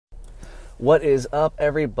What is up,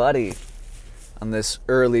 everybody? On this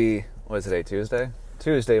early, what is today,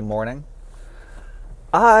 Tuesday morning,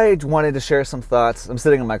 I wanted to share some thoughts. I'm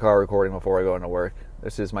sitting in my car recording before I go into work.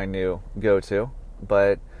 This is my new go-to.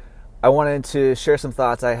 But I wanted to share some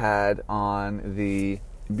thoughts I had on the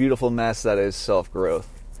beautiful mess that is self-growth.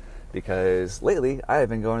 Because lately, I have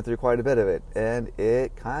been going through quite a bit of it. And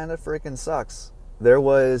it kind of freaking sucks. There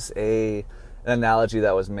was an analogy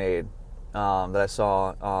that was made that I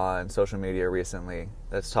saw on social media recently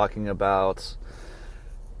that's talking about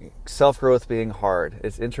self-growth being hard.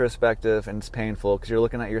 It's introspective and it's painful because you're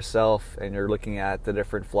looking at yourself and you're looking at the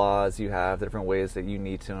different flaws you have, the different ways that you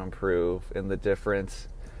need to improve, and the different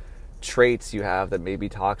traits you have that may be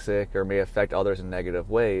toxic or may affect others in negative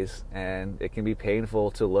ways. And it can be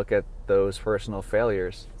painful to look at those personal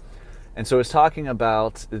failures. And so it's talking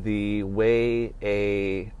about the way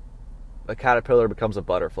a caterpillar becomes a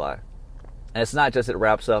butterfly. And it's not just it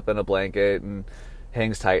wraps up in a blanket and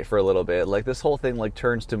hangs tight for a little bit. Like, this whole thing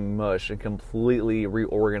turns to mush and completely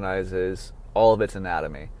reorganizes all of its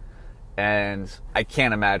anatomy. And I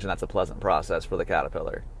can't imagine that's a pleasant process for the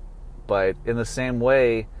caterpillar. But in the same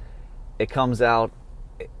way, it comes out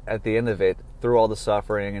at the end of it, through all the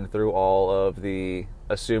suffering and through all of the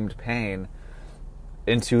assumed pain,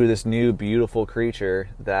 into this new beautiful creature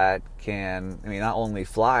that can, not only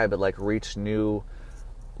fly, but reach new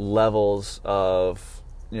levels of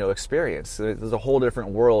experience. There's a whole different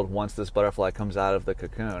world once this butterfly comes out of the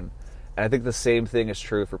cocoon. And I think the same thing is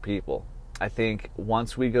true for people. I think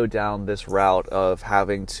once we go down this route of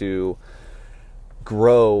having to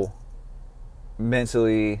grow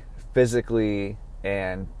mentally, physically,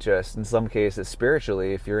 and just in some cases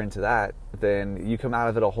spiritually, if you're into that, then you come out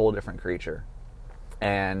of it a whole different creature.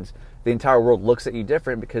 And the entire world looks at you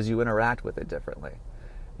different because you interact with it differently.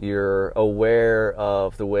 You're aware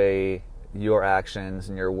of the way your actions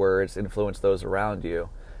and your words influence those around you.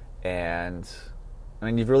 And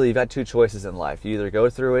you've got two choices in life. You either go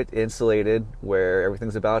through it insulated, where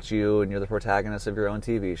everything's about you and you're the protagonist of your own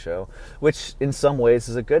TV show, which in some ways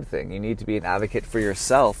is a good thing. You need to be an advocate for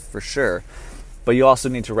yourself, for sure. But you also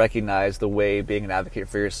need to recognize the way being an advocate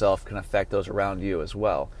for yourself can affect those around you as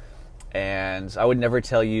well. And I would never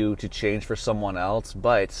tell you to change for someone else,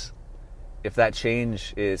 but if that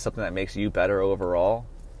change is something that makes you better overall,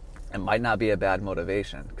 it might not be a bad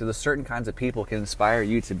motivation, because certain kinds of people can inspire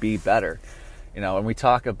you to be better. And we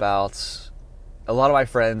talk about, a lot of my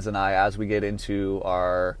friends and I, as we get into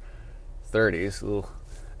our 30s,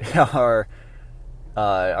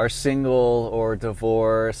 are single or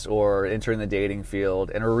divorced or entering the dating field,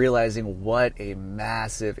 and are realizing what a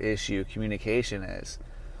massive issue communication is.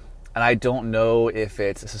 And I don't know if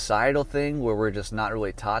it's a societal thing where we're just not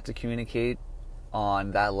really taught to communicate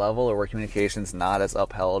on that level, or where communication's not as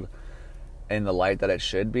upheld in the light that it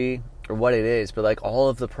should be, or what it is. But all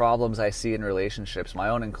of the problems I see in relationships, my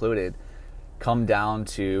own included, come down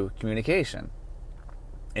to communication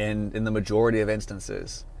in the majority of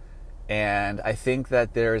instances. And I think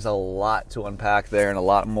that there's a lot to unpack there, and a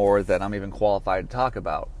lot more that I'm even qualified to talk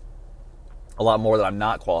about. A lot more that I'm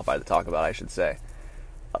not qualified to talk about, I should say.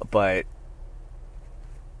 But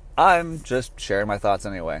I'm just sharing my thoughts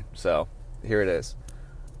anyway, so here it is.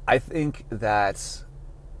 I think that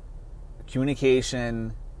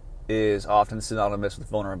communication is often synonymous with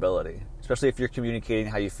vulnerability, especially if you're communicating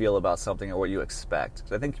how you feel about something or what you expect.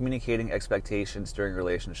 So I think communicating expectations during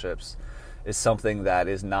relationships is something that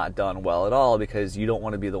is not done well at all, because you don't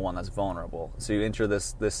want to be the one that's vulnerable. So you enter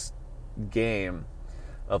this game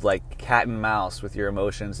of cat and mouse with your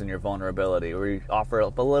emotions and your vulnerability, where you offer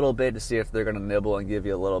up a little bit to see if they're going to nibble and give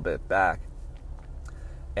you a little bit back.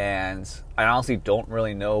 And I honestly don't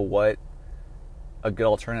really know what a good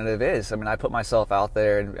alternative is. I put myself out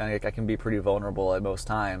there, and I can be pretty vulnerable at most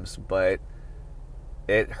times, but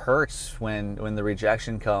it hurts when the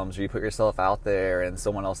rejection comes, or you put yourself out there and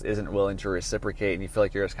someone else isn't willing to reciprocate, and you feel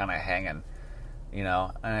like you're just kind of hanging,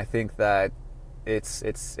 And I think that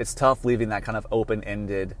it's tough leaving that kind of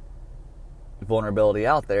open-ended vulnerability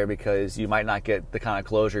out there, because you might not get the kind of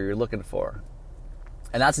closure you're looking for.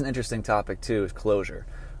 And that's an interesting topic too, is closure,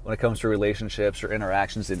 when it comes to relationships or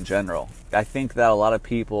interactions in general. I think that a lot of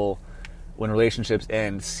people, when relationships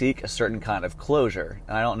end, seek a certain kind of closure.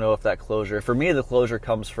 And I don't know if that closure, for me, the closure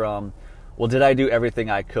comes from, well, did I do everything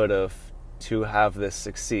I could have to have this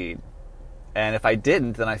succeed? And if I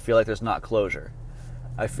didn't, then I feel like there's not closure.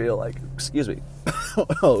 I feel like, excuse me,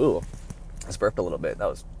 I just burped a little bit. That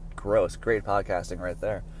was gross. Great podcasting right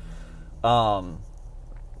there.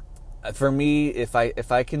 For me, if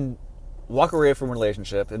I can walk away from a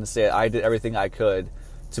relationship and say I did everything I could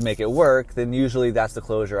to make it work, then usually that's the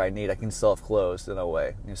closure I need. I can self-close in a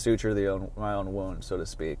way, suture my own wound, so to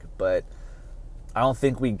speak. But I don't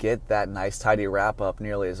think we get that nice, tidy wrap-up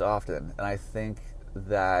nearly as often. And I think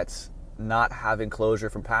that not having closure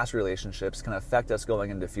from past relationships can affect us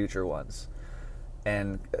going into future ones.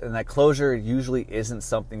 And that closure usually isn't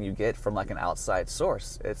something you get from like an outside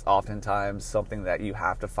source. It's oftentimes something that you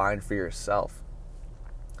have to find for yourself.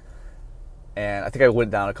 And I think I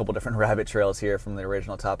went down a couple different rabbit trails here from the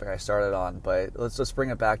original topic I started on, but let's just bring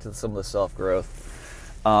it back to some of the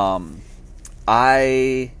self-growth.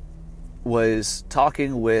 I was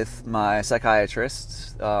talking with my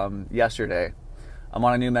psychiatrist yesterday. I'm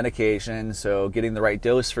on a new medication, so getting the right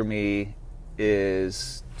dose for me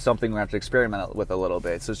is something we have to experiment with a little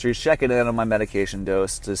bit. So she's checking in on my medication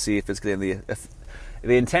dose to see if it's getting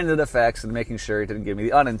the intended effects and making sure it didn't give me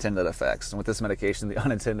the unintended effects. And with this medication, the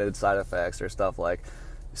unintended side effects are stuff like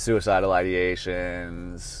suicidal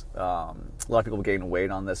ideations. A lot of people gain weight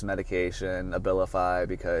on this medication, Abilify,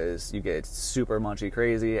 because you get super munchy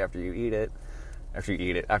crazy after you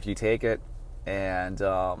take it. And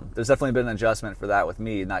there's definitely been an adjustment for that with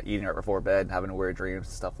me, not eating right before bed and having weird dreams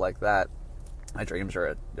and stuff like that. My dreams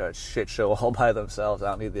are a shit show all by themselves. I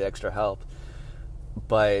don't need the extra help.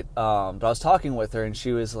 But I was talking with her, and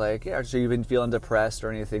she was like, yeah, so you've been feeling depressed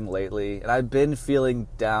or anything lately? And I've been feeling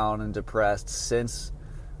down and depressed since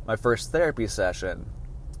my first therapy session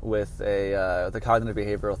with the cognitive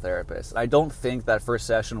behavioral therapist. I don't think that first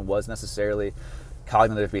session was necessarily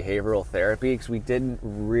cognitive behavioral therapy, because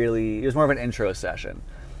it was more of an intro session.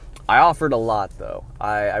 I offered a lot, though.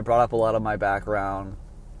 I brought up a lot of my background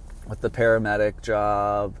with the paramedic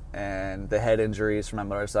job and the head injuries from my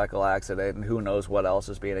motorcycle accident and who knows what else,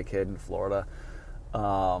 just being a kid in Florida.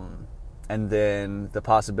 And then the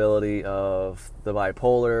possibility of the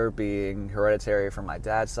bipolar being hereditary from my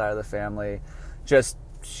dad's side of the family. Just,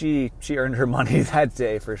 she earned her money that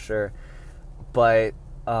day for sure. But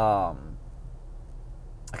I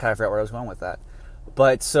kind of forgot where I was going with that.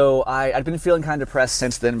 But so I'd been feeling kind of depressed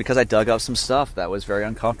since then because I dug up some stuff that was very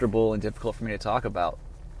uncomfortable and difficult for me to talk about.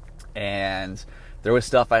 And there was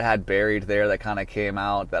stuff I had buried there that kind of came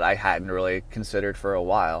out that I hadn't really considered for a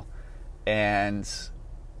while. And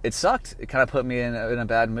it sucked. It kind of put me in a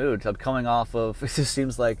bad mood. I'm coming off of, it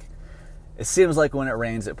seems like when it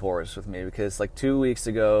rains, it pours with me, because like 2 weeks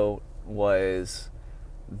ago was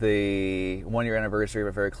the 1-year anniversary of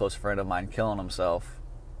a very close friend of mine killing himself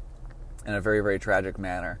in a very, very tragic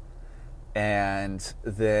manner. And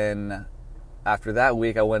then after that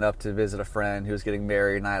week, I went up to visit a friend who was getting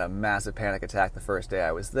married, and I had a massive panic attack the first day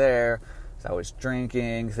I was there. So I was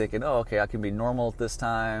drinking, thinking, oh, okay, I can be normal at this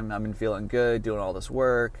time. I've been feeling good, doing all this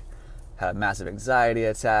work. Had a massive anxiety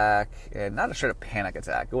attack, and not a straight up panic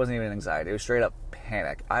attack. It wasn't even anxiety. It was straight up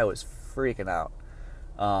panic. I was freaking out.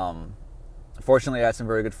 Fortunately, I had some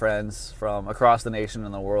very good friends from across the nation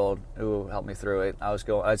and the world who helped me through it. I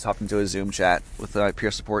just hopped into a Zoom chat with my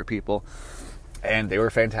peer support people, and they were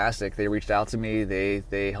fantastic. They reached out to me.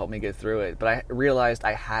 They helped me get through it. But I realized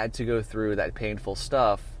I had to go through that painful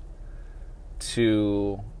stuff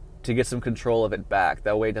to get some control of it back.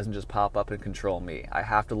 That way it doesn't just pop up and control me. I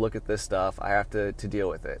have to look at this stuff. I have to deal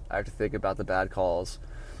with it. I have to think about the bad calls.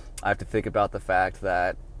 I have to think about the fact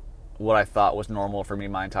that what I thought was normal for me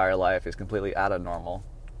my entire life is completely out of normal.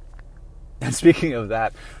 And speaking of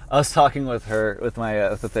that, I was talking with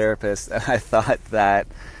the therapist, and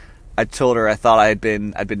I told her I thought I'd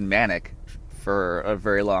been manic for a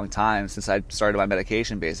very long time since I started my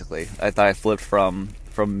medication. Basically, I thought I flipped from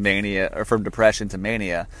mania, or from depression to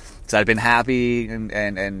mania. So I'd been happy and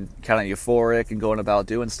kind of euphoric and going about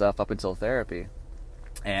doing stuff up until therapy.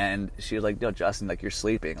 And she was like, no, Justin, like, you're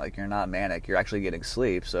sleeping. Like, you're not manic. You're actually getting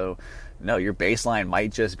sleep. So, no, your baseline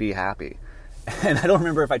might just be happy. And I don't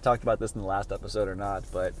remember if I talked about this in the last episode or not,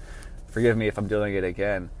 but forgive me if I'm doing it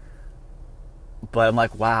again. But I'm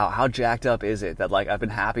like, wow, how jacked up is it that, like, I've been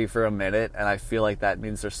happy for a minute and I feel like that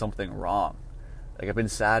means there's something wrong. Like, I've been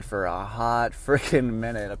sad for a hot freaking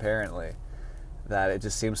minute, apparently, that it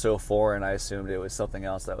just seems so foreign. I assumed it was something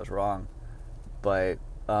else that was wrong. But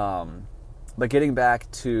getting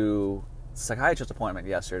back to psychiatrist appointment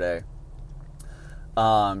yesterday,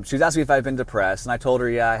 she was asking me if I'd been depressed, and I told her,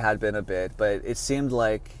 yeah, I had been a bit, but it seemed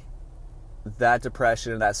like that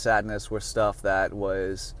depression and that sadness were stuff that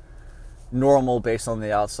was normal based on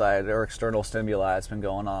the outside or external stimuli that's been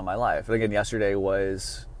going on in my life. And again, yesterday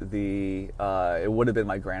was it would have been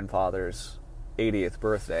my grandfather's 80th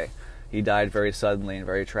birthday. He died very suddenly and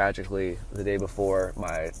very tragically the day before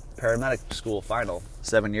my paramedic school final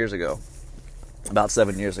about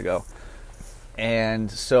 7 years ago. And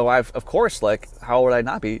so of course, like, how would I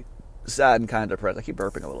not be sad and kind of depressed. I keep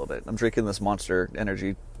burping a little bit. I'm drinking this Monster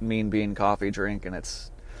Energy Mean Bean coffee drink, and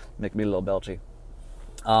it's making me a little belchy.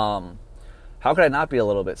 How could I not be a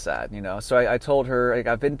little bit sad, you know? So I told her, like,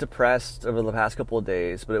 I've been depressed over the past couple of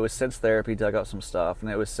days, but it was since therapy dug up some stuff,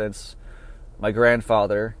 and it was since my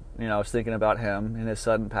grandfather, you know, I was thinking about him and his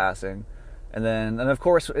sudden passing. And of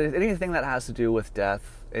course, anything that has to do with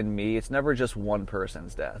death in me, it's never just one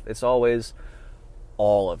person's death. It's always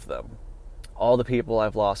all of them. All the people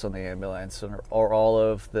I've lost on the ambulance, or all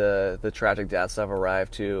of the tragic deaths I've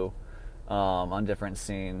arrived to on different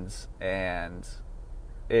scenes. And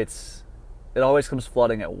it always comes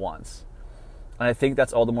flooding at once. And I think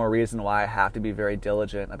that's all the more reason why I have to be very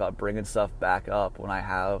diligent about bringing stuff back up when I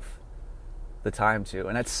have the time to.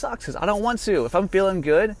 And it sucks because I don't want to. If I'm feeling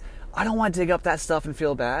good, I don't want to dig up that stuff and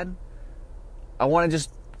feel bad. I want to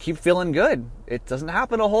just keep feeling good. It doesn't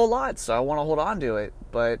happen a whole lot, so I want to hold on to it.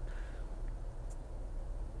 But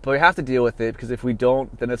we have to deal with it, because if we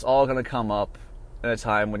don't, then it's all going to come up in a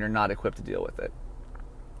time when you're not equipped to deal with it.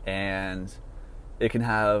 And it can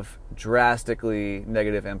have drastically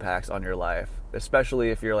negative impacts on your life,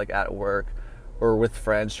 especially if you're like at work or with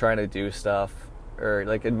friends trying to do stuff, or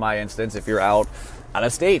like in my instance, if you're out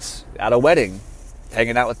of state, at a wedding,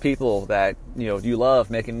 hanging out with people that, you know, you love,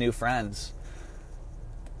 making new friends.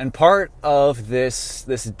 And part of this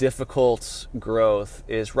difficult growth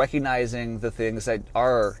is recognizing the things that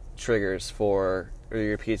are triggers for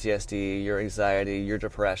your PTSD, your anxiety, your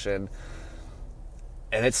depression.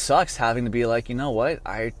 And it sucks having to be like, you know what,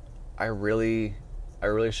 I really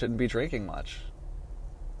shouldn't be drinking much.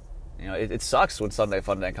 You know, it sucks when Sunday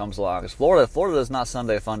Funday comes along. Because Florida is not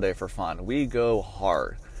Sunday Funday for fun. We go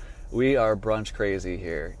hard. We are brunch crazy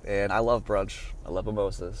here. And I love brunch. I love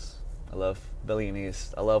mimosas. I love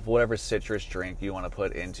Bellinis. I love whatever citrus drink you want to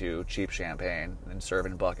put into cheap champagne and serve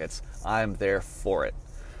in buckets. I'm there for it.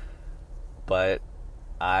 But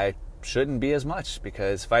I shouldn't be as much,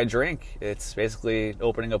 because if I drink, it's basically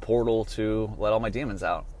opening a portal to let all my demons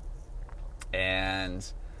out. And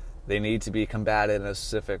they need to be combated in a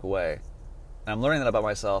specific way. And I'm learning that about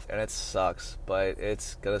myself, and it sucks, but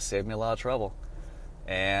it's going to save me a lot of trouble.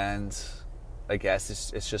 And I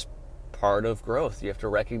guess it's just part of growth. You have to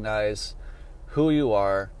recognize who you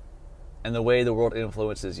are and the way the world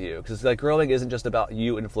influences you. Because like, growing isn't just about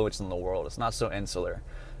you influencing the world. It's not so insular.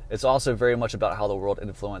 It's also very much about how the world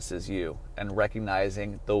influences you, and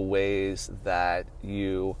recognizing the ways that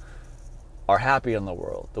you are happy in the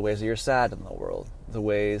world, the ways that you're sad in the world, the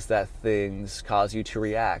ways that things cause you to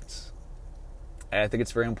react. And I think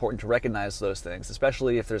it's very important to recognize those things,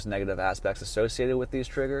 especially if there's negative aspects associated with these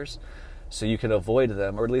triggers, so you can avoid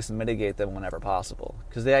them, or at least mitigate them whenever possible.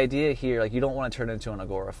 Because the idea here, like, you don't want to turn into an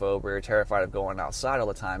agoraphobe where you're terrified of going outside all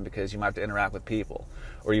the time because you might have to interact with people,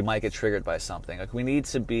 or you might get triggered by something. Like, we need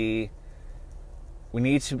to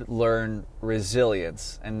learn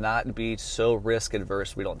resilience and not be so risk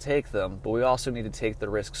adverse we don't take them, but we also need to take the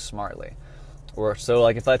risks smartly. Or so,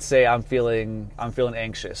 like, if let's say I'm feeling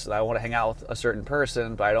anxious and I want to hang out with a certain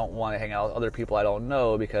person, but I don't want to hang out with other people I don't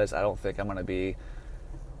know because I don't think I'm going to be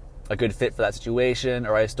a good fit for that situation,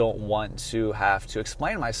 or I just don't want to have to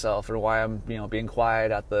explain myself or why I'm, you know, being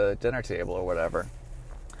quiet at the dinner table or whatever.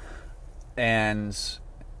 And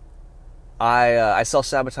I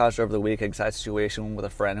self-sabotaged over the weekend because I had a situation with a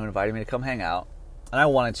friend who invited me to come hang out. And I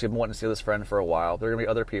wanted to. I've been wanting to see this friend for a while. There are going to be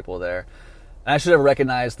other people there. And I should have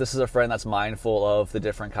recognized this is a friend that's mindful of the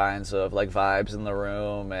different kinds of, like, vibes in the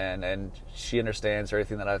room, and she understands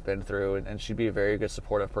everything that I've been through, and she'd be a very good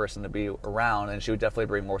supportive person to be around, and she would definitely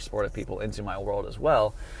bring more supportive people into my world as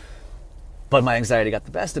well. But my anxiety got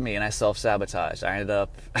the best of me, and I self-sabotaged. I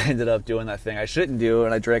ended up doing that thing I shouldn't do,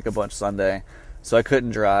 and I drank a bunch Sunday, so I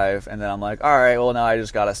couldn't drive. And then I'm like, all right, well, now I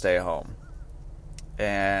just got to stay home.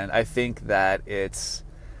 And I think that it's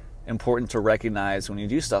important to recognize when you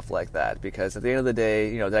do stuff like that, because at the end of the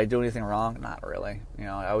day, you know, did I do anything wrong? Not really. You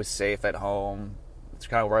know, I was safe at home. It's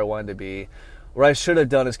kind of where I wanted to be. What I should have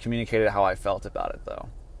done is communicated how I felt about it, though,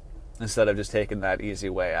 instead of just taking that easy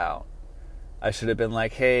way out. I should have been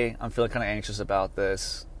like, hey, I'm feeling kind of anxious about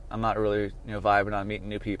this. I'm not really, you know, vibing on meeting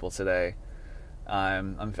new people today.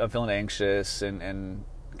 I'm feeling anxious and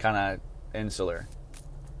kind of insular.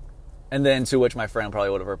 And then to which my friend probably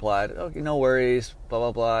would have replied, okay, no worries, blah,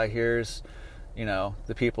 blah, blah. Here's, you know,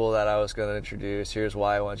 the people that I was going to introduce. Here's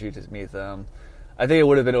why I want you to meet them. I think it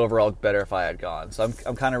would have been overall better if I had gone. So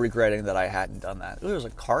I'm kind of regretting that I hadn't done that. Ooh, there's a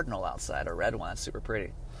cardinal outside, a red one. It's super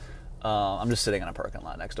pretty. I'm just sitting in a parking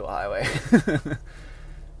lot next to a highway.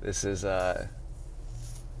 This is, I'm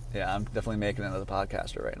definitely making it as a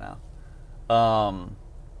podcaster right now.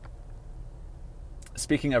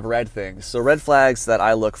 speaking of red things, so red flags that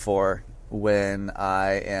I look for when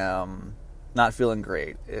I am not feeling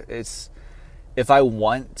great. It's if I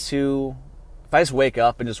just wake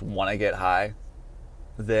up and just want to get high,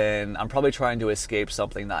 then I'm probably trying to escape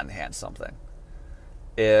something, not enhance something.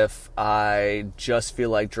 If I just feel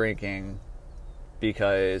like drinking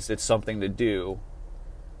because it's something to do,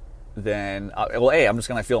 then, A, I'm just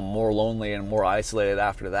going to feel more lonely and more isolated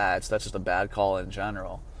after that. So that's just a bad call in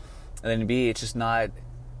general. And then B, it's just not,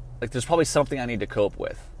 like, there's probably something I need to cope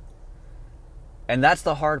with. And that's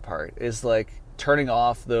the hard part, is like turning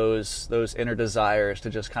off those inner desires to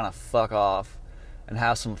just kind of fuck off and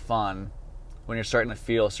have some fun when you're starting to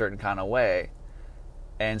feel a certain kind of way.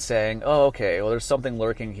 And saying, oh, okay, well, there's something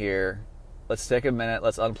lurking here. Let's take a minute,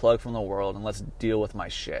 let's unplug from the world, and let's deal with my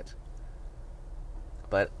shit.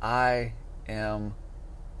 But I am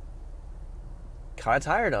kind of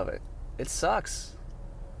tired of it. It sucks.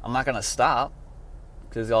 I'm not going to stop,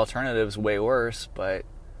 because the alternative's way worse, but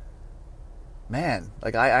man,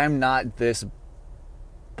 like I'm not this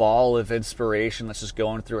ball of inspiration that's just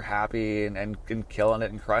going through happy and killing it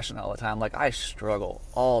and crushing it all the time. Like, I struggle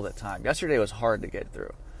all the time. Yesterday was hard to get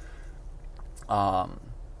through. And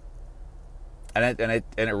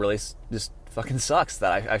it really just fucking sucks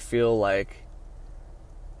that I feel like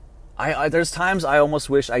there's times I almost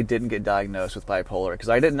wish I didn't get diagnosed with bipolar, because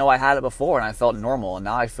I didn't know I had it before and I felt normal, and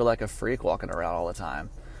now I feel like a freak walking around all the time.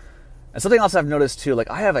 And something else I've noticed too, like,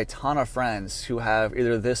 I have a ton of friends who have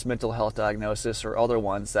either this mental health diagnosis or other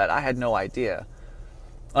ones that I had no idea.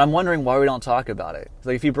 And I'm wondering why we don't talk about it.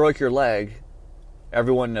 Like, if you broke your leg,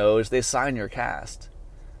 everyone knows, they sign your cast.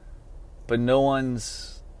 But no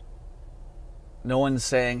one's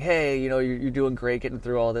saying, hey, you're doing great getting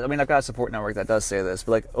through all this. I mean, I've got a support network that does say this,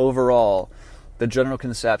 but like, overall, the general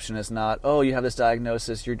conception is not, oh, you have this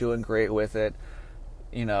diagnosis, you're doing great with it,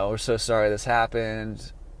 we're so sorry this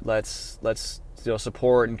happened, let's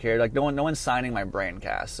support and care. Like, no one's signing my brain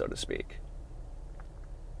cast, so to speak.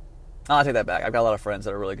 I'll take that back. I've got a lot of friends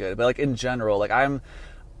that are really good, but like, in general, like,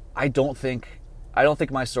 I don't think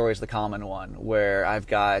my story is the common one where I've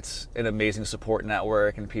got an amazing support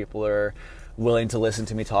network and people are willing to listen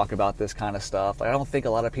to me talk about this kind of stuff. Like, I don't think a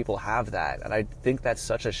lot of people have that, and I think that's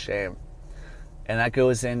such a shame. And that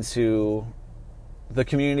goes into the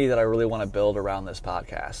community that I really want to build around this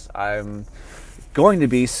podcast. I'm going to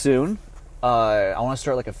be soon. I want to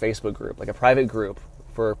start like a Facebook group, like a private group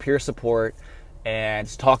for peer support, and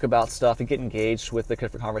talk about stuff and get engaged with the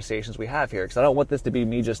different conversations we have here. Because I don't want this to be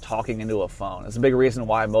me just talking into a phone. It's a big reason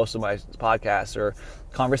why most of my podcasts are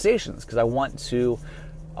conversations, because I want to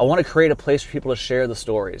create a place for people to share the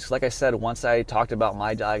stories. Like I said, once I talked about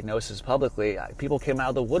my diagnosis publicly, people came out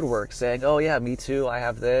of the woodwork saying, oh yeah, me too, I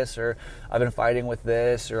have this, or I've been fighting with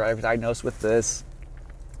this, or I've been diagnosed with this.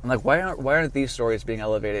 I'm like, why aren't these stories being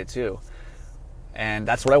elevated too? And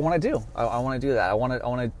that's what I want to do. I want to do that. I want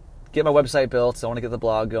to get my website built. So I want to get the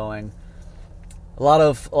blog going. A lot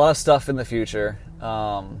of stuff in the future.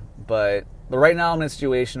 But right now I'm in a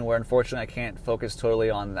situation where, unfortunately, I can't focus totally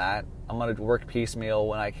on that. I'm going to work piecemeal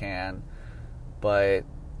when I can. But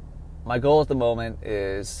my goal at the moment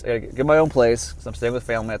is get my own place, because I'm staying with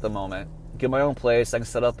family at the moment. Get my own place. I can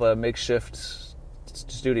set up a makeshift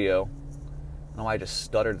studio. I don't know why I just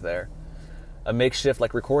stuttered there. A makeshift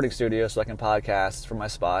like recording studio, so I can podcast from my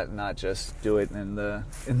spot and not just do it in the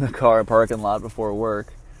car parking lot before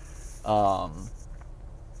work. Although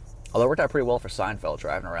it worked out pretty well for Seinfeld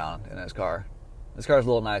driving around in his car. His car is a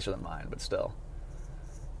little nicer than mine, but still.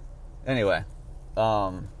 Anyway,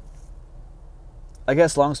 I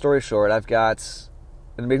guess long story short, I've got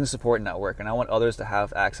an amazing support network, and I want others to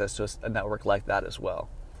have access to a network like that as well.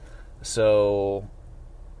 So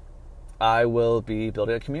I will be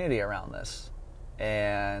building a community around this.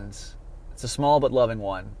 And it's a small but loving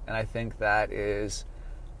one. And I think that is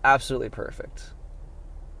absolutely perfect.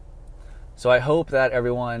 So I hope that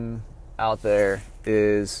everyone out there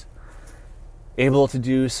is able to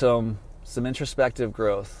do some introspective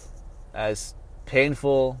growth, as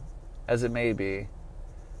painful as it may be.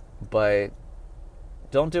 But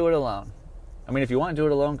don't do it alone. I mean, if you want to do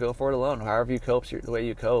it alone, go for it alone. However you cope, the way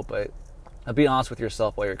you cope. But be honest with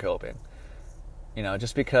yourself while you're coping.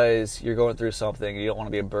 Just because you're going through something, you don't want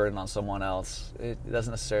to be a burden on someone else, it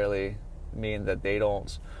doesn't necessarily mean that they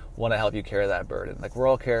don't want to help you carry that burden. Like, we're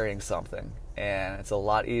all carrying something, and it's a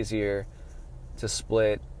lot easier to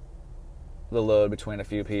split the load between a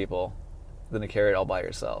few people than to carry it all by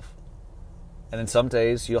yourself. And then some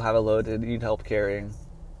days you'll have a load that you need help carrying.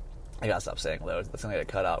 I gotta stop saying load. That's gonna get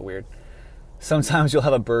cut out weird. Sometimes you'll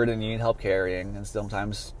have a burden you need help carrying, and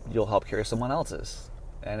sometimes you'll help carry someone else's.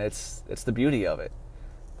 And it's the beauty of it.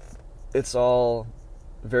 It's all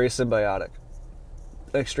very symbiotic,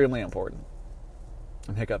 extremely important.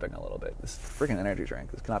 I'm hiccuping a little bit. This freaking energy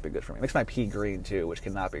drink, this cannot be good for me. It makes my pee green too, which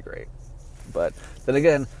cannot be great. But then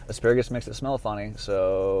again, asparagus makes it smell funny,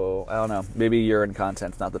 so I don't know. Maybe urine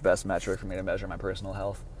content's not the best metric for me to measure my personal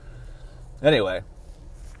health. Anyway,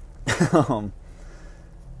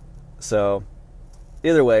 so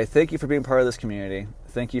either way, thank you for being part of this community.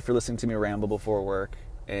 Thank you for listening to me ramble before work,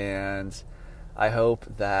 and I hope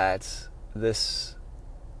that this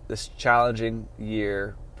challenging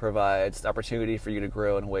year provides the opportunity for you to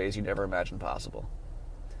grow in ways you never imagined possible.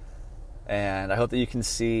 And I hope that you can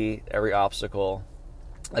see every obstacle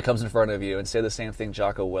that comes in front of you and say the same thing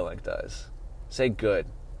Jocko Willink does. Say good.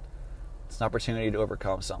 It's an opportunity to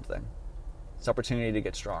overcome something. It's an opportunity to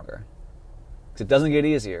get stronger. Because it doesn't get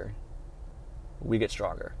easier. We get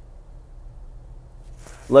stronger.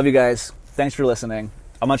 Love you guys. Thanks for listening.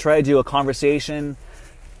 I'm going to try to do a conversation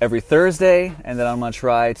every Thursday, and then I'm going to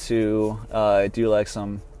try to do like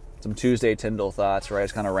some Tuesday Tyndall thoughts where I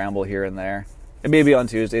just kind of ramble here and there. It may be on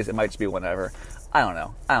Tuesdays. It might just be whenever. I don't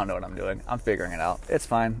know. I don't know what I'm doing. I'm figuring it out. It's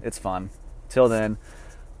fine. It's fun. Till then,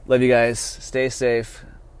 love you guys. Stay safe.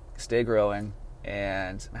 Stay growing.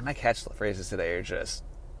 And man, my catchphrases today are just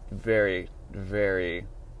very, very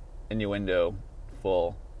innuendo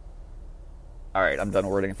full. All right, I'm done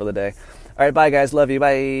wording for the day. All right, bye guys. Love you.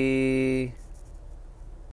 Bye.